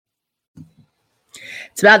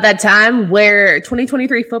It's about that time where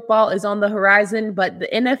 2023 football is on the horizon, but the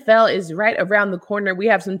NFL is right around the corner. We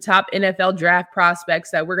have some top NFL draft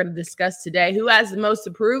prospects that we're going to discuss today. Who has the most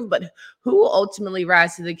to prove, but who will ultimately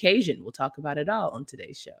rise to the occasion? We'll talk about it all on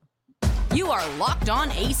today's show. You are Locked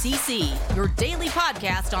On ACC, your daily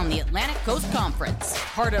podcast on the Atlantic Coast Conference.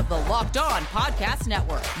 Part of the Locked On Podcast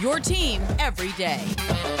Network, your team every day.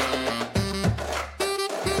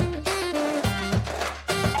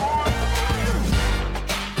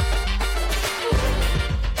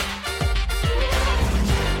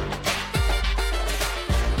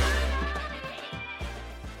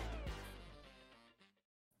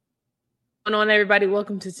 What's going on, everybody?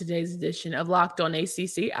 Welcome to today's edition of Locked On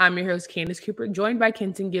ACC. I'm your host, Candace Cooper, joined by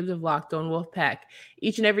Kenton Gibbs of Locked On Wolfpack.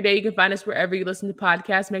 Each and every day, you can find us wherever you listen to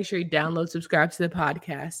podcasts. Make sure you download, subscribe to the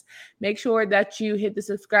podcast. Make sure that you hit the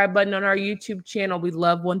subscribe button on our YouTube channel. We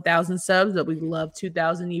love 1,000 subs, but we love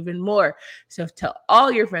 2,000 even more. So tell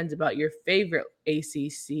all your friends about your favorite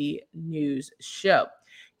ACC news show.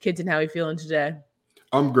 Kenton, how are you feeling today?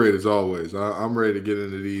 I'm great as always. I'm ready to get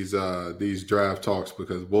into these draft talks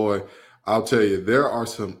because, boy, I'll tell you, there are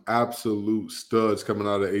some absolute studs coming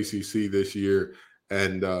out of ACC this year,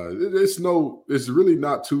 and it's really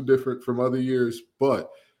not too different from other years.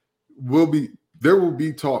 But there will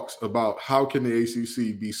be talks about how can the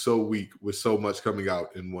ACC be so weak with so much coming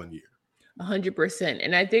out in 1 year. 100%.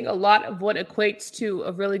 And I think a lot of what equates to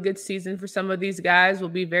a really good season for some of these guys will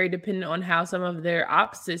be very dependent on how some of their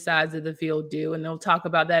opposite sides of the field do. And they'll talk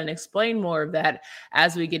about that and explain more of that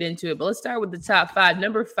as we get into it. But let's start with the top five.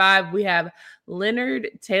 Number 5, we have Leonard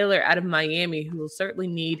Taylor out of Miami, who will certainly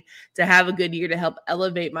need to have a good year to help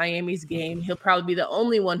elevate Miami's game. He'll probably be the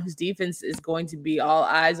only one whose defense is going to be all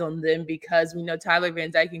eyes on them because we know Tyler Van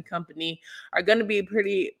Dyke and company are going to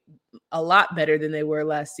be a lot better than they were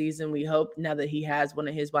last season. We hope now that he has one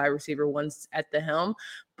of his wide receiver ones at the helm.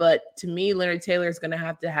 But to me, Leonard Taylor is going to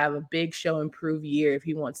have a big show improve year if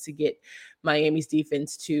he wants to get Miami's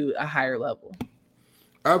defense to a higher level.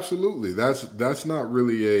 Absolutely. That's not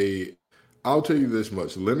really I'll tell you this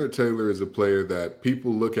much. Leonard Taylor is a player that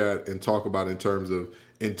people look at and talk about in terms of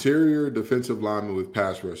interior defensive lineman with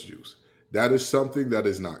pass rush juice. That is something that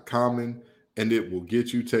is not common, and it will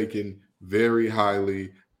get you taken very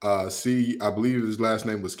highly. I believe his last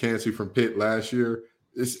name was Cansey from Pitt last year.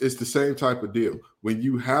 It's the same type of deal. When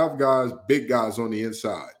you have big guys on the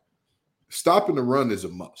inside, stopping the run is a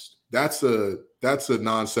must. That's a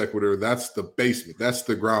non sequitur. That's the basement. That's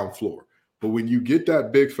the ground floor. But when you get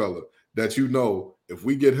that big fella that if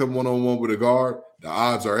we get him one-on-one with a guard, the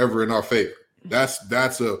odds are ever in our favor.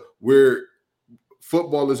 Where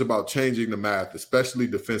football is about changing the math, especially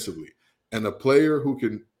defensively. And a player who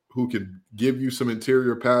can give you some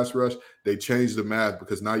interior pass rush, they change the math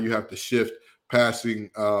because now you have to shift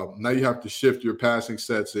passing. Now you have to shift your passing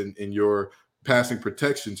sets and your passing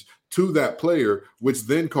protections to that player, which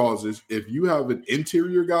then causes, if you have an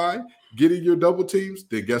interior guy getting your double teams,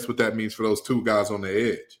 then guess what that means for those two guys on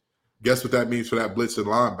the edge? Guess what that means for that blitzing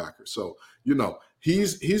linebacker? So,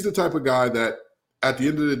 he's the type of guy that at the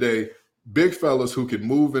end of the day, big fellas who can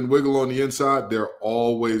move and wiggle on the inside, they're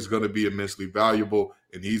always going to be immensely valuable,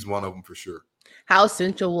 and he's one of them for sure. How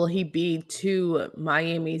essential will he be to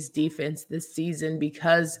Miami's defense this season?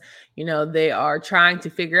 Because, they are trying to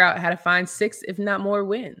figure out how to find 6, if not more,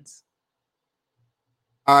 wins.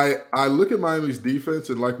 I look at Miami's defense,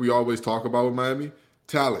 and like we always talk about with Miami,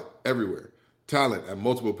 talent everywhere. Talent at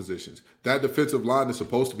multiple positions. That defensive line is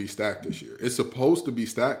supposed to be stacked this year. It's supposed to be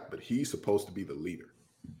stacked, but he's supposed to be the leader.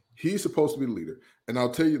 He's supposed to be the leader. And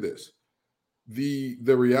I'll tell you this. The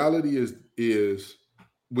reality is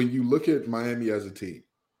when you look at Miami as a team,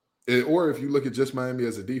 or if you look at just Miami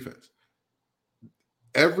as a defense,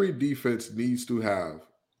 every defense needs to have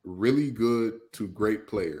really good to great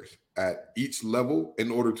players at each level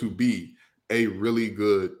in order to be a really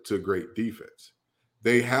good to great defense.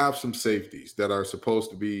 They have some safeties that are supposed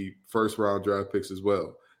to be first-round draft picks as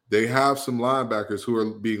well. They have some linebackers who are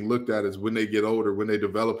being looked at as when they get older, when they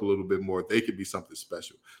develop a little bit more, they could be something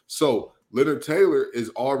special. So Leonard Taylor is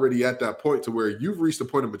already at that point to where you've reached a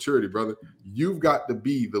point of maturity, brother. You've got to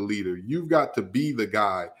be the leader. You've got to be the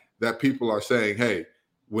guy that people are saying, hey,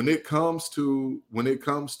 when it comes to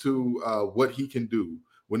what he can do,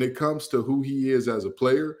 when it comes to who he is as a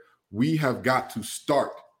player, we have got to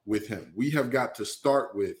start with him. We have got to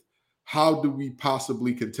start with how do we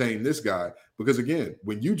possibly contain this guy? Because again,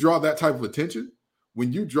 when you draw that type of attention,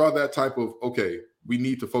 when you draw that type of, okay, we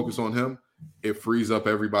need to focus on him, it frees up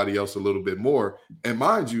everybody else a little bit more. And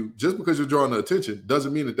mind you, just because you're drawing the attention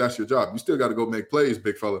doesn't mean that that's your job. You still got to go make plays,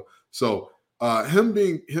 big fella. So him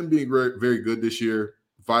being very, very good this year,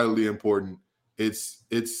 vitally important.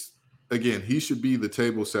 it's again, he should be the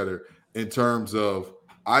table setter in terms of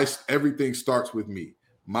everything starts with me.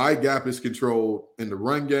 My gap is controlled in the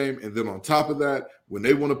run game, and then on top of that, when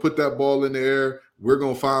they want to put that ball in the air, we're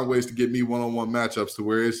gonna find ways to get me one-on-one matchups to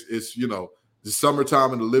where it's the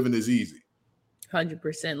summertime and the living is easy.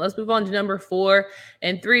 100%. Let's move on to number 4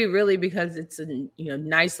 and 3, really, because it's a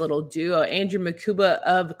nice little duo. Andrew Makuba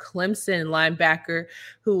of Clemson, linebacker,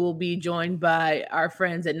 who will be joined by our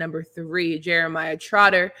friends at number 3, Jeremiah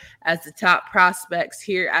Trotter, as the top prospects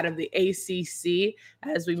here out of the ACC.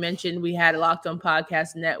 As we mentioned, we had a Locked On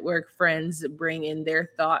Podcast Network friends bring in their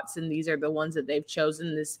thoughts, and these are the ones that they've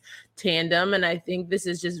chosen, this tandem. And I think this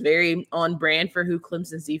is just very on brand for who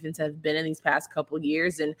Clemson's defense has been in these past couple of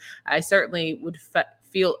years. And I certainly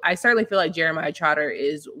feel like Jeremiah Trotter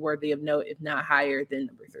is worthy of note, if not higher than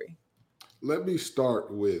number 3. Let me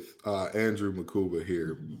start with Andrew Makuba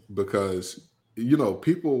here, because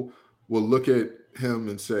people will look at him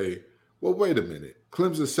and say, well, wait a minute.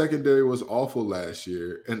 Clemson's secondary was awful last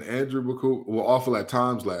year, and Andrew Makuba awful at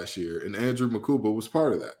times last year, and Andrew Makuba was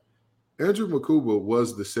part of that. Andrew Makuba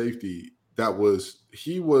was the safety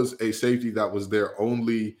he was a safety that was their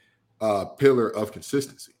only pillar of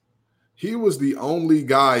consistency. He was the only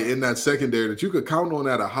guy in that secondary that you could count on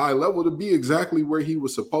at a high level to be exactly where he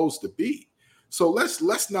was supposed to be. So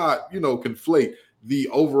let's not, conflate the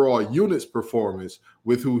overall unit's performance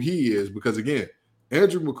with who he is, because again,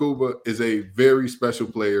 Andrew Makuba is a very special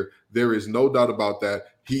player. There is no doubt about that.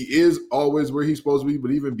 He is always where he's supposed to be,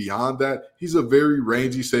 but even beyond that, he's a very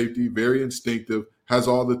rangy safety, very instinctive, has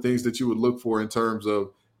all the things that you would look for in terms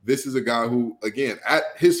of, this is a guy who, again, at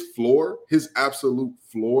his floor, his absolute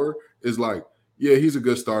floor is like, yeah, he's a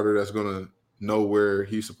good starter that's going to know where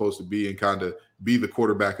he's supposed to be and kind of be the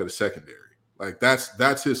quarterback of the secondary. Like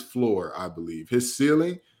that's his floor, I believe. His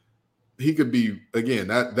ceiling, he could be, again,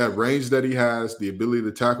 that range that he has, the ability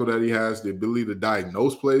to tackle that he has, the ability to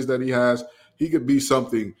diagnose plays that he has, he could be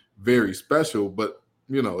something very special, but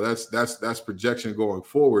that's projection going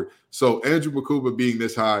forward. So Andrew Makuba being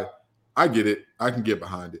this high, I get it. I can get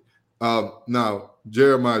behind it. Now,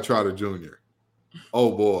 Jeremiah Trotter Jr.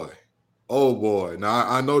 Oh boy. Now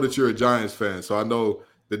I know that you're a Giants fan, so I know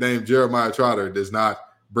the name Jeremiah Trotter does not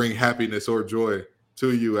bring happiness or joy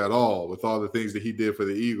to you at all, with all the things that he did for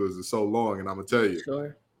the Eagles and so long. And I'm gonna tell you,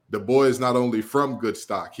 sure, the boy is not only from good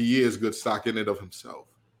stock, he is good stock in and of himself.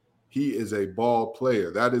 He is a ball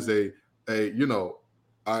player. That is I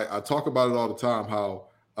talk about it all the time, how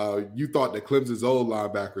you thought that Clemson's old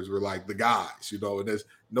linebackers were like the guys, and there's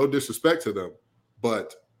no disrespect to them,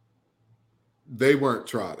 but they weren't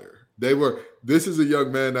Trotter. This is a young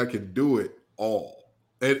man that can do it all.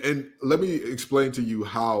 And let me explain to you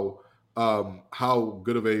how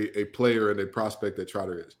good of a player and a prospect that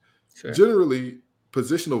Trotter is. Sure. Generally,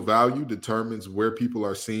 positional value determines where people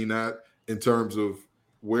are seen at in terms of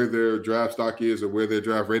where their draft stock is or where their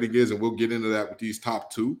draft rating is, and we'll get into that with these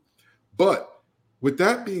top 2. But with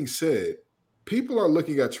that being said, people are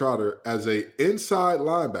looking at Trotter as an inside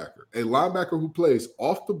linebacker, a linebacker who plays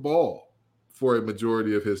off the ball for a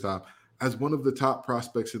majority of his time, as one of the top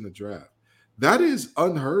prospects in the draft. That is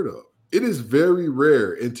unheard of. It is very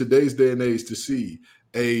rare in today's day and age to see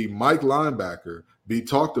a Mike linebacker be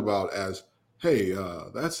talked about as, hey,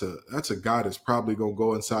 that's a guy that's probably going to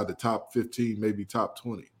go inside the top 15, maybe top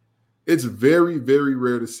 20. It's very, very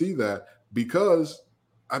rare to see that, because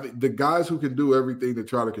the guys who can do everything that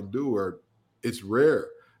Trotter can do it's rare.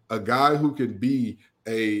 A guy who can be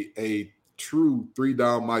a true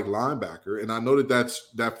 3-down Mike linebacker, and I know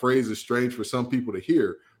that phrase is strange for some people to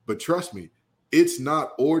hear, but trust me, it's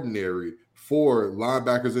not ordinary for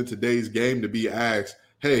linebackers in today's game to be asked,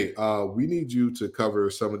 hey, we need you to cover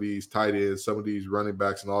some of these tight ends, some of these running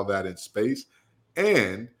backs and all that in space.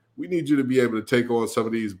 And we need you to be able to take on some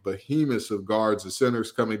of these behemoths of guards and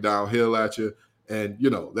centers coming downhill at you. And,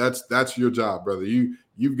 that's your job, brother.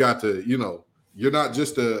 You've got to, you're not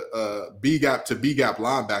just a B-gap to B-gap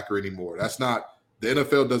linebacker anymore. That's not – the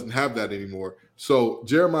NFL doesn't have that anymore. So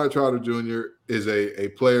Jeremiah Trotter Jr. is a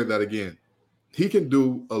player that, again, he can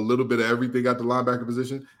do a little bit of everything at the linebacker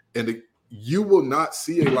position, and you will not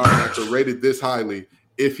see a linebacker rated this highly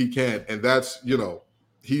if he can. And that's,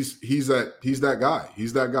 he's that guy.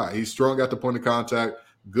 He's that guy. He's strong at the point of contact,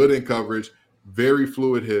 good in coverage, very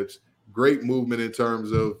fluid hips, great movement in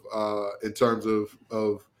terms of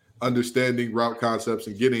understanding route concepts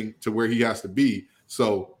and getting to where he has to be.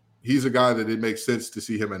 So he's a guy that it makes sense to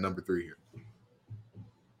see him at number 3 here.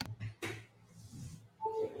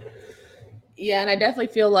 Yeah, and I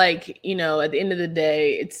definitely feel like, at the end of the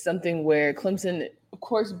day, it's something where Clemson, of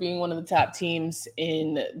course, being one of the top teams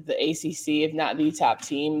in the ACC, if not the top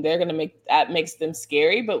team, they're going to make that makes them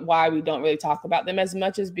scary. But why we don't really talk about them as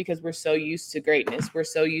much is because we're so used to greatness. We're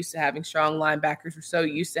so used to having strong linebackers. We're so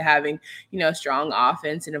used to having, strong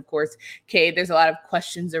offense. And of course, Cade, there's a lot of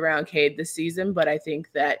questions around Cade this season. But I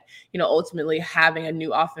think that, ultimately having a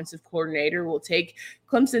new offensive coordinator will take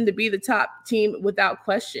Clemson to be the top team without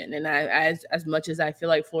question. And as much as I feel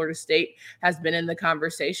like Florida State has been in the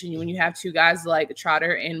conversation, when you have two guys like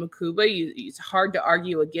Trotter and Makuba, it's hard to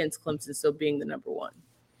argue against Clemson still being the number one.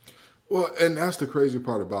 Well, and that's the crazy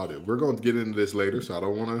part about it. We're going to get into this later, so I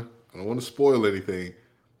don't want to spoil anything.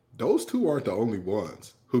 Those two aren't the only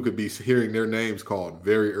ones who could be hearing their names called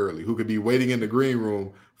very early, who could be waiting in the green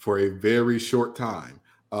room for a very short time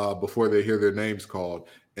before they hear their names called.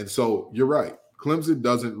 And so you're right. Clemson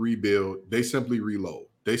doesn't rebuild. They simply reload.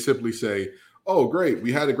 They simply say, oh, great,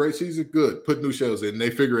 we had a great season. Good. Put new shells in. They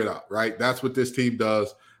figure it out, right? That's what this team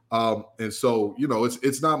does. And so,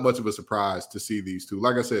 it's not much of a surprise to see these two.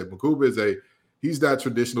 Like I said, Makuba he's that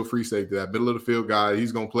traditional free safety, that middle of the field guy.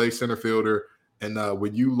 He's going to play center fielder. And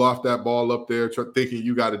when you loft that ball up there, thinking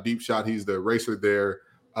you got a deep shot, he's the eraser there.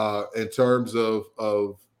 In terms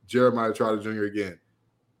of Jeremiah Trotter Jr., again,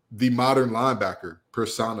 the modern linebacker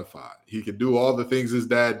personified. He can do all the things his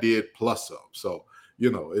dad did plus some. So,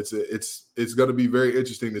 it's going to be very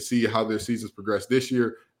interesting to see how their seasons progress this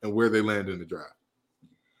year and where they land in the draft.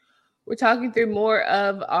 We're talking through more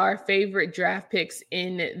of our favorite draft picks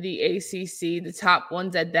in the ACC, the top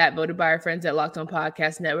ones at that, voted by our friends at Locked On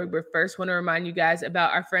Podcast Network. But first, want to remind you guys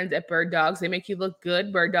about our friends at Bird Dogs. They make you look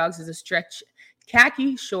good. Bird Dogs is a stretch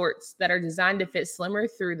khaki shorts that are designed to fit slimmer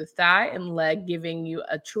through the thigh and leg, giving you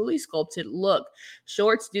a truly sculpted look.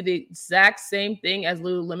 Shorts do the exact same thing as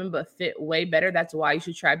Lululemon, but fit way better. That's why you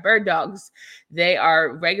should try Bird Dogs. They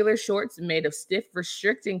are regular shorts made of stiff,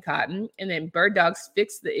 restricting cotton, and then Bird Dogs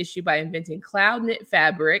fixed the issue by inventing cloud knit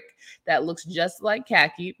fabric that looks just like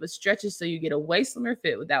khaki, but stretches so you get a way slimmer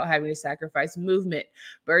fit without having to sacrifice movement.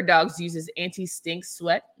 Bird Dogs uses anti-stink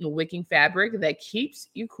sweat and wicking fabric that keeps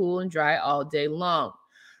you cool and dry all day long.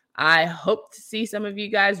 I hope to see some of you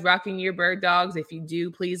guys rocking your Bird Dogs. If you do,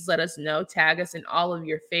 please let us know. Tag us in all of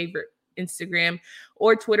your favorite Instagram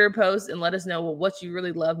or Twitter posts and let us know what you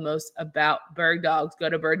really love most about Bird Dogs. Go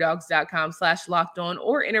to birddogs.com/lockedon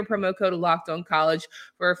or enter promo code LockedOnCollege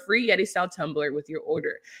for a free Yeti style tumbler with your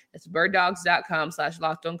order. That's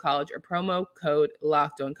birddogs.com/LockedOnCollege or promo code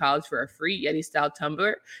LockedOnCollege for a free Yeti style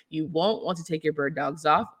tumbler. You won't want to take your Bird Dogs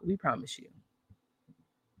off. We promise you.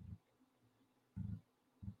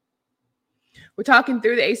 We're talking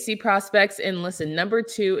through the ACC prospects, and listen, number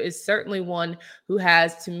 2 is certainly one who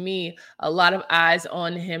has, to me, a lot of eyes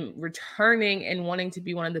on him returning and wanting to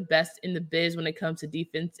be one of the best in the biz when it comes to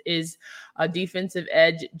defense is a defensive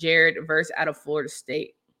edge, Jared Verse out of Florida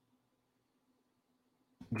State.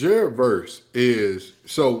 Jared Verse is,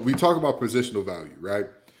 so we talk about positional value, right?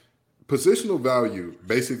 Positional value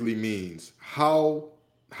basically means how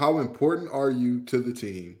important are you to the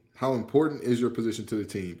team? How important is your position to the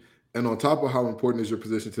team? And on top of how important is your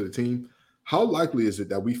position to the team, how likely is it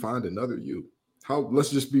that we find another you?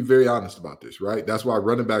 Let's just be very honest about this, right? That's why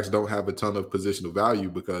running backs don't have a ton of positional value,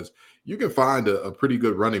 because you can find a pretty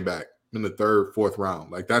good running back in the 3rd, 4th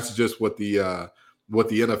round. Like, that's just what the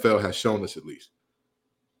NFL has shown us, at least.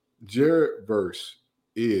 Jared Verse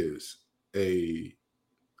is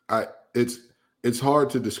it's hard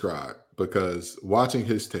to describe, because watching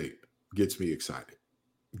his tape gets me excited,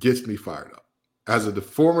 gets me fired up. As a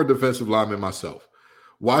former defensive lineman myself,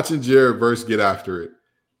 watching Jared Verse get after it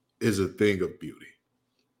is a thing of beauty.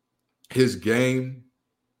 His game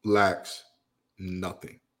lacks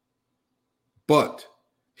nothing. But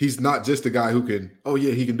he's not just a guy who can,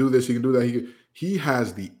 he can do this, he can do that. He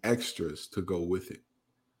has the extras to go with it.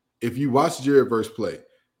 If you watch Jared Verse play,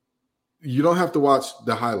 you don't have to watch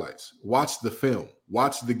the highlights. Watch the film,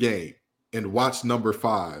 watch the game, and watch number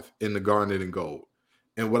 5 in the garnet and gold.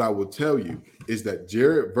 And what I will tell you is that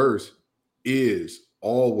Jared Verse is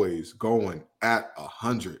always going at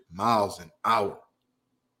 100 miles an hour.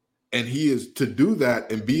 And he is, to do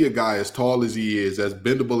that and be a guy as tall as he is, as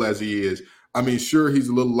bendable as he is. I mean, sure, he's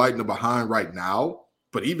a little light in the behind right now,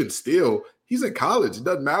 but even still, he's in college. It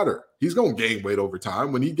doesn't matter. He's going to gain weight over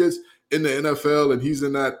time. When he gets in the NFL and he's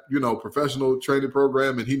in that, professional training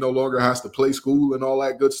program and he no longer has to play school and all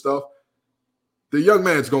that good stuff, the young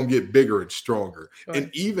man's going to get bigger and stronger. Sure.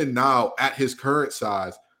 And even now, at his current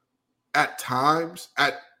size, at times,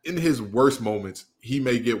 in his worst moments, he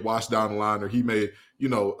may get washed down the line, or he may,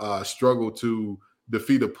 struggle to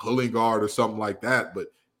defeat a pulling guard or something like that. But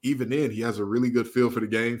even then, he has a really good feel for the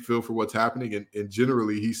game, feel for what's happening, and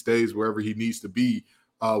generally he stays wherever he needs to be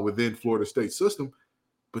within Florida State's system.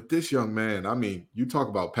 But this young man, I mean, you talk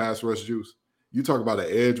about pass rush juice. You talk about an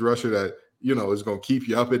edge rusher that, is going to keep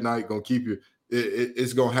you up at night, going to keep you –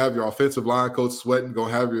 it's going to have your offensive line coach sweating,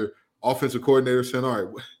 going to have your offensive coordinator saying, all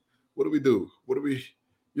right, what do we do? What do we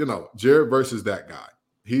 – Jared versus that guy.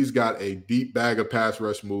 He's got a deep bag of pass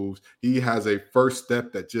rush moves. He has a first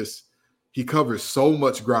step that just – he covers so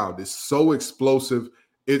much ground. It's so explosive.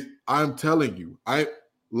 I'm telling you, I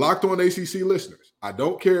Locked On ACC listeners, I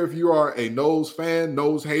don't care if you are a nose fan,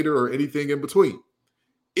 nose hater, or anything in between.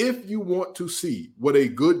 If you want to see what a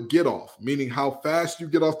good get off, meaning how fast you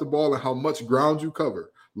get off the ball and how much ground you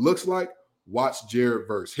cover, looks like, watch Jared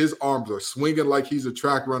Verse. His arms are swinging like he's a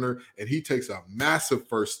track runner, and he takes a massive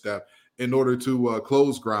first step in order to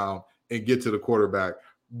close ground and get to the quarterback.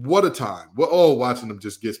 What a time. Watching him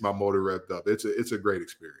just gets my motor revved up. It's a great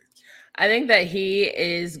experience. I think that he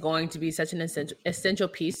is going to be such an essential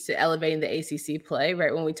piece to elevating the ACC play,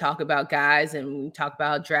 right? When we talk about guys and we talk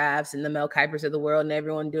about drafts and the Mel Kipers of the world and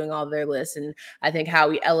everyone doing all their lists. And I think how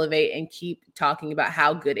we elevate and keep talking about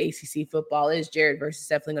how good ACC football is, Jared Verse is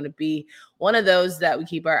definitely going to be one of those that we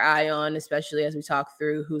keep our eye on, especially as we talk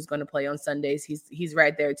through who's going to play on Sundays. He's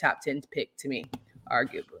right there, top 10 pick to me,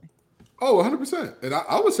 arguably. Oh, 100%. And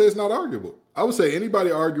I would say it's not arguable. I would say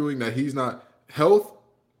anybody arguing that he's not health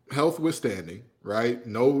withstanding, right?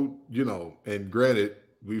 No, and granted,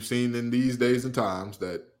 we've seen in these days and times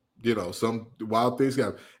that, some wild things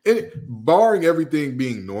happen. And barring everything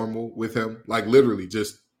being normal with him, like literally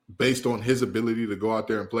just based on his ability to go out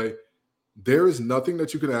there and play, there is nothing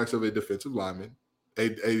that you can ask of a defensive lineman, a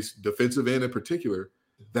defensive end in particular,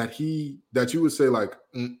 that you would say like,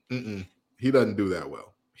 he doesn't do that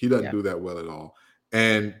well. He doesn't do that well at all.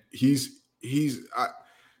 And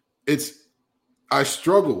I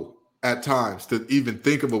struggle at times to even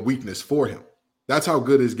think of a weakness for him. That's how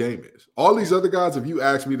good his game is. All these other guys, if you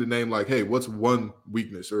ask me to name like, hey, what's one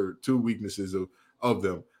weakness or two weaknesses of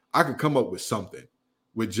them, I could come up with something.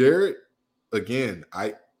 With Jared, again,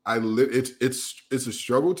 it's a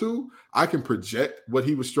struggle too. I can project what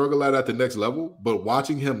he would struggle at the next level, but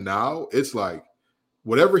watching him now, it's like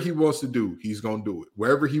whatever he wants to do, he's going to do it.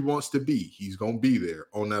 Wherever he wants to be, he's going to be there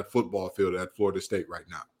on that football field at Florida State right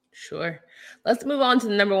now. Sure. Let's move on to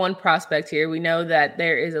the number one prospect here. We know that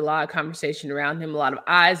there is a lot of conversation around him, a lot of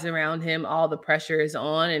eyes around him. All the pressure is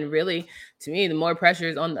on. And really, to me, the more pressure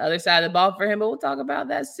is on the other side of the ball for him. But we'll talk about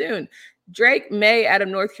that soon. Drake Maye out of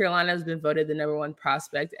North Carolina has been voted the number one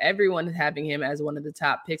prospect. Everyone is having him as one of the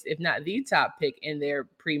top picks, if not the top pick in their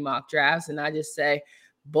pre-mock drafts. And I just say,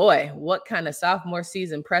 boy, what kind of sophomore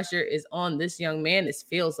season pressure is on this young man? This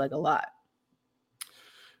feels like a lot.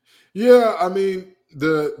 Yeah, I mean,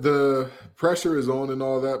 the pressure is on and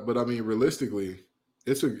all that, but I mean, realistically,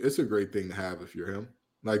 it's a great thing to have if you're him.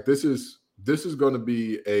 Like this is going to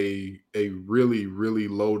be a really, really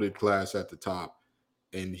loaded class at the top,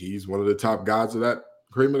 and he's one of the top guys of that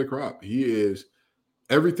cream of the crop. He is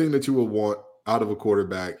everything that you would want out of a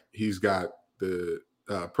quarterback. He's got the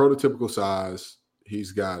prototypical size.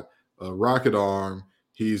 He's got a rocket arm.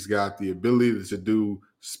 He's got the ability to do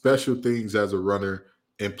special things as a runner.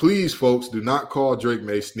 And please, folks, do not call Drake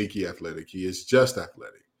Maye sneaky athletic. He is just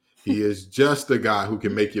athletic. He is just a guy who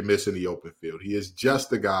can make you miss in the open field. He is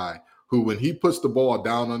just a guy who, when he puts the ball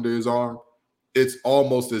down under his arm, it's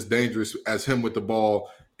almost as dangerous as him with the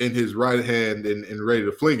ball in his right hand and ready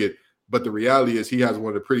to fling it. But the reality is he has one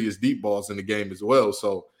of the prettiest deep balls in the game as well.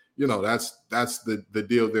 So, that's the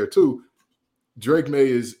deal there too. Drake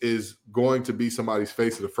Maye is going to be somebody's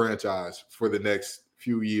face of the franchise for the next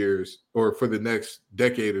few years or for the next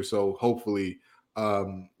decade or so, hopefully,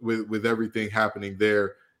 with everything happening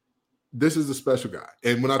there. This is a special guy.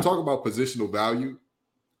 And when I talk about positional value,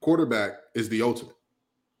 quarterback is the ultimate.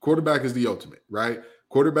 Quarterback is the ultimate, right?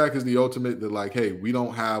 Quarterback is the ultimate that like, hey, we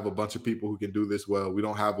don't have a bunch of people who can do this well. We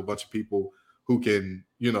don't have a bunch of people who can,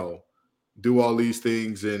 do all these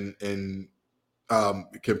things and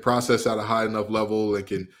can process at a high enough level and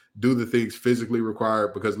can do the things physically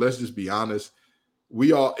required. Because let's just be honest,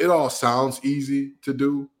 it all sounds easy to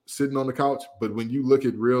do sitting on the couch, but when you look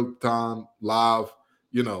at real time, live,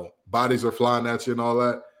 bodies are flying at you and all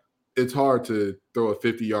that, it's hard to throw a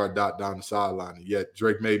 50-yard dot down the sideline. And yet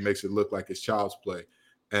Drake Maye makes it look like it's child's play.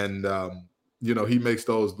 And, he makes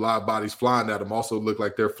those live bodies flying at him also look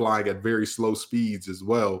like they're flying at very slow speeds as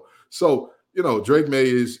well. So, Drake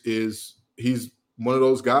Maye he's one of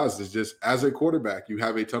those guys that's just, as a quarterback, you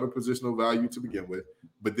have a ton of positional value to begin with.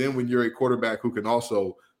 But then when you're a quarterback who can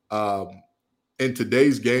also, in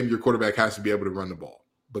today's game, your quarterback has to be able to run the ball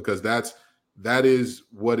because that's that is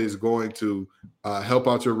what is going to help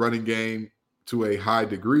out your running game to a high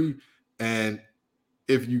degree. And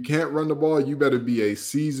if you can't run the ball, you better be a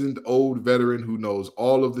seasoned old veteran who knows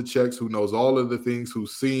all of the checks, who knows all of the things,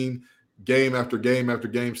 who's seen game after game after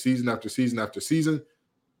game, season after season after season.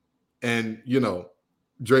 And,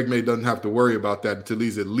 Drake Maye doesn't have to worry about that until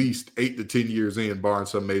he's at least 8 to 10 years in, barring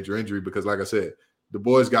some major injury, because like I said, the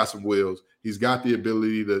boy's got some wheels. He's got the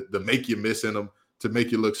ability to make you miss in him, to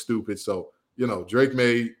make you look stupid. So, Drake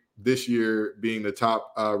Maye this year being the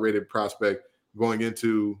top rated prospect going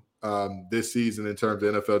into this season in terms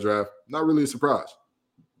of NFL draft, not really a surprise.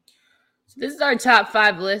 This is our top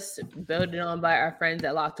 5 list voted on by our friends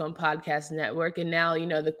at Locked On Podcast Network. And now,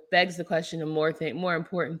 begs the question of more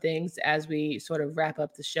important things as we sort of wrap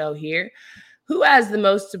up the show here. Who has the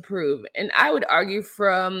most to prove? And I would argue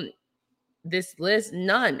from this list,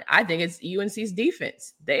 none. I think it's UNC's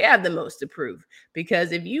defense. They have the most to prove,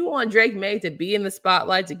 because if you want Drake Maye to be in the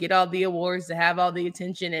spotlight, to get all the awards, to have all the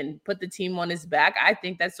attention and put the team on his back, I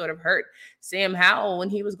think that sort of hurt Sam Howell when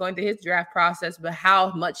he was going through his draft process, but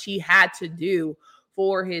how much he had to do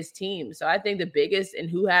for his team. So I think the biggest and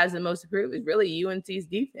who has the most to prove is really UNC's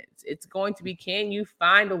defense. It's going to be, can you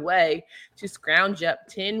find a way to scrounge up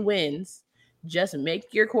 10 wins, just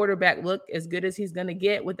make your quarterback look as good as he's going to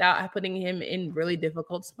get without putting him in really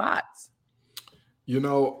difficult spots?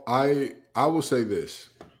 I will say this.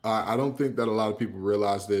 I don't think that a lot of people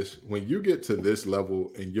realize this. When you get to this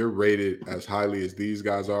level and you're rated as highly as these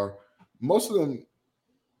guys are, most of them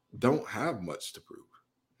don't have much to prove.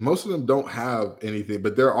 Most of them don't have anything,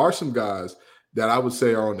 but there are some guys that I would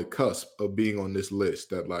say are on the cusp of being on this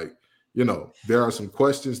list that, there are some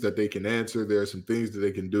questions that they can answer. There are some things that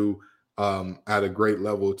they can do at a great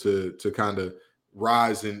level to kind of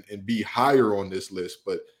rise and be higher on this list.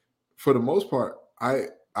 But for the most part, I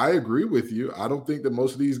agree with you. I don't think that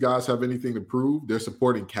most of these guys have anything to prove. Their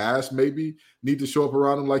supporting cast maybe need to show up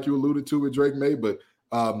around them, like you alluded to with Drake Maye. But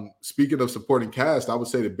speaking of supporting cast, I would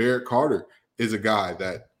say that Barrett Carter is a guy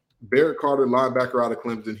that Barrett Carter, linebacker out of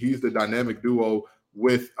Clemson, he's the dynamic duo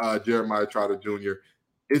with Jeremiah Trotter Jr.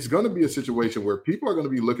 It's going to be a situation where people are going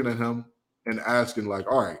to be looking at him and asking, like,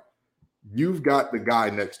 all right, you've got the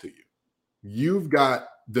guy next to you. You've got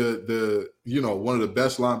the one of the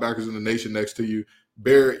best linebackers in the nation next to you.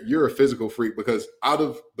 Barrett, you're a physical freak, because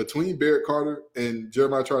between Barrett Carter and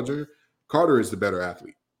Jeremiah Trotter Jr., Carter is the better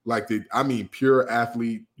athlete. Pure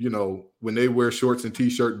athlete. When they wear shorts and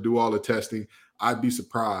t-shirt and do all the testing, I'd be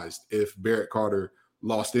surprised if Barrett Carter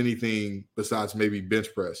lost anything besides maybe bench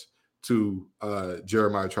press to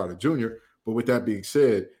Jeremiah Trotter Jr. But with that being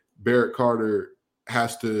said, Barrett Carter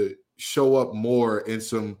has to show up more in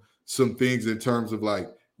some things in terms of, like,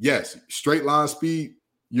 yes, straight line speed,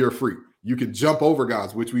 you're a freak. You can jump over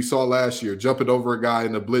guys, which we saw last year, jumping over a guy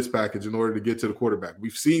in the blitz package in order to get to the quarterback.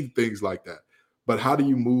 We've seen things like that. But how do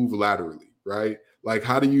you move laterally, right? Like,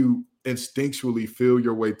 how do you instinctually feel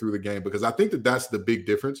your way through the game? Because I think that that's the big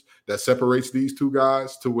difference that separates these two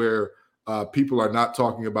guys, to where people are not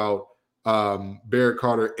talking about Barrett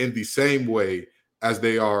Carter in the same way as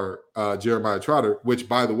they are Jeremiah Trotter, which,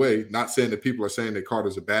 by the way, not saying that people are saying that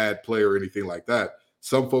Carter's a bad player or anything like that.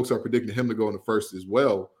 Some folks are predicting him to go in the first as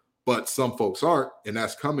well, but some folks aren't. And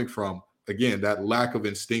that's coming from, again, that lack of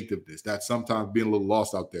instinctiveness, that sometimes being a little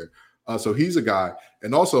lost out there. So he's a guy.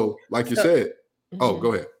 And also, like you said, oh,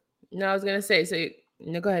 go ahead. No, I was going to say,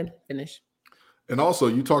 go ahead, finish. And also,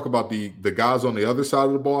 you talk about the guys on the other side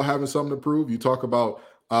of the ball having something to prove. You talk about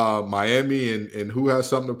Miami and who has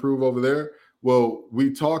something to prove over there. Well,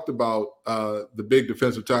 we talked about the big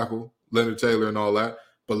defensive tackle, Leonard Taylor, and all that.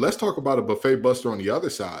 But let's talk about a buffet buster on the other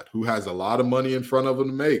side who has a lot of money in front of him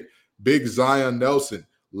to make. Big Zion Nelson,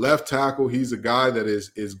 left tackle. He's a guy that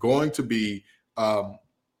is going to be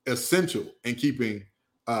essential in keeping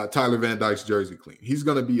Tyler Van Dyke's jersey clean. He's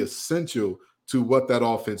going to be essential to what that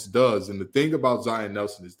offense does. And the thing about Zion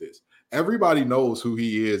Nelson is this. Everybody knows who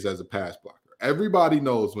he is as a pass blocker. Everybody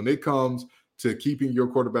knows when it comes to keeping your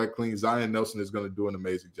quarterback clean, Zion Nelson is going to do an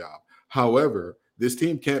amazing job. However, this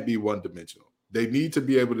team can't be one-dimensional. They need to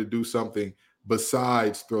be able to do something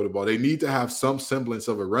besides throw the ball. They need to have some semblance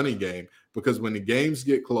of a running game, because when the games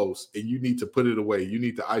get close and you need to put it away, you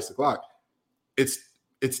need to ice the clock.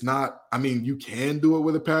 It's not, you can do it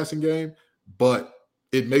with a passing game, but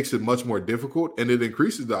it makes it much more difficult, and it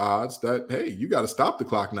increases the odds that, hey, you got to stop the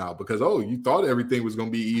clock now because, you thought everything was going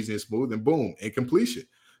to be easy and smooth, and boom, incompletion.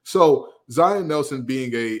 So Zion Nelson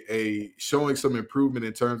being a showing some improvement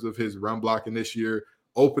in terms of his run blocking this year,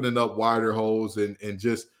 opening up wider holes and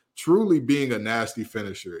just truly being a nasty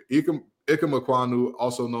finisher. Ikem Ekwonu,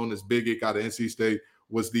 also known as Big Ick out of NC State,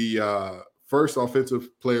 was the first offensive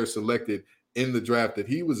player selected in the draft that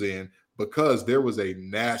he was in because there was a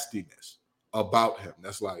nastiness about him.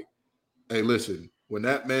 That's like, hey, listen, when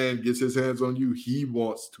that man gets his hands on you, he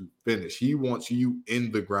wants to finish. He wants you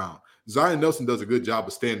in the ground. Zion Nelson does a good job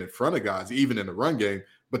of staying in front of guys, even in the run game.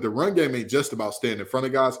 But the run game ain't just about staying in front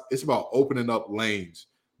of guys. It's about opening up lanes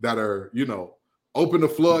that are, open the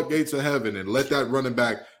floodgates of heaven and let that running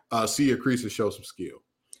back see a crease and show some skill.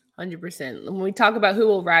 100%. When we talk about who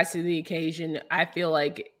will rise to the occasion, I feel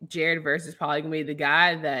like Jared Verse is probably going to be the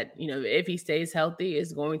guy that, if he stays healthy,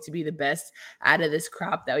 is going to be the best out of this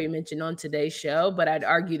crop that we mentioned on today's show. But I'd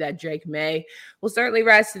argue that Drake Maye will certainly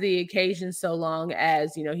rise to the occasion so long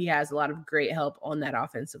as, he has a lot of great help on that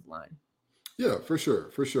offensive line. Yeah, for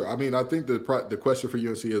sure. For sure. I mean, I think the question for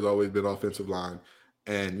UNC has always been offensive line.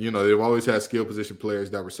 And, they've always had skill position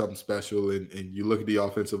players that were something special. And you look at the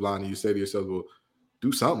offensive line and you say to yourself, well,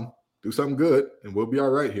 do something good, and we'll be all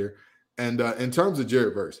right here. And in terms of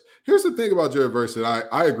Jared Verse, here's the thing about Jared Verse that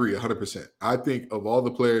I agree 100%. I think of all the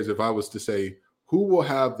players, if I was to say who will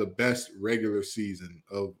have the best regular season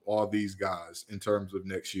of all these guys in terms of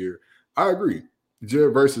next year, I agree.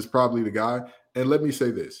 Jared Verse is probably the guy. And let me say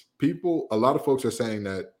this. A lot of folks are saying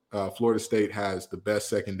that Florida State has the best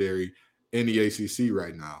secondary in the ACC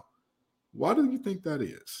right now. Why do you think that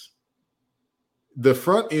is? The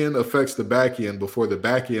front end affects the back end before the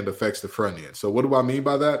back end affects the front end. So what do I mean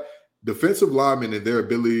by that? Defensive linemen and their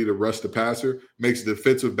ability to rush the passer makes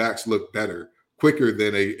defensive backs look better quicker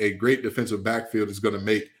than a great defensive backfield is going to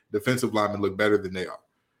make defensive linemen look better than they are.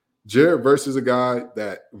 Jared Verse is a guy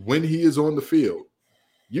that when he is on the field,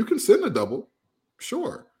 you can send a double.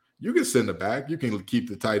 Sure. You can send a back. You can keep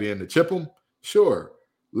the tight end to chip him. Sure.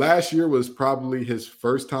 Last year was probably his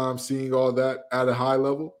first time seeing all that at a high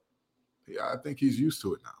level. Yeah, I think he's used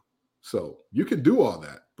to it now. So you can do all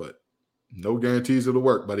that, but no guarantees it'll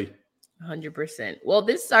work, buddy. 100%. Well,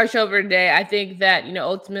 this is our show for today. I think that,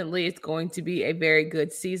 ultimately it's going to be a very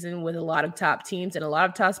good season with a lot of top teams and a lot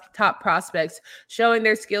of top prospects showing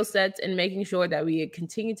their skill sets and making sure that we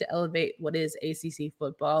continue to elevate what is ACC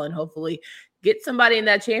football and hopefully get somebody in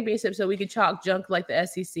that championship so we can chalk junk like the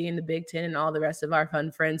SEC and the Big Ten and all the rest of our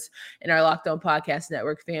fun friends in our Locked On Podcast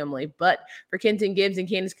Network family. But for Kenton Gibbs and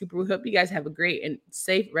Candace Cooper, we hope you guys have a great and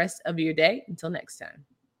safe rest of your day. Until next time.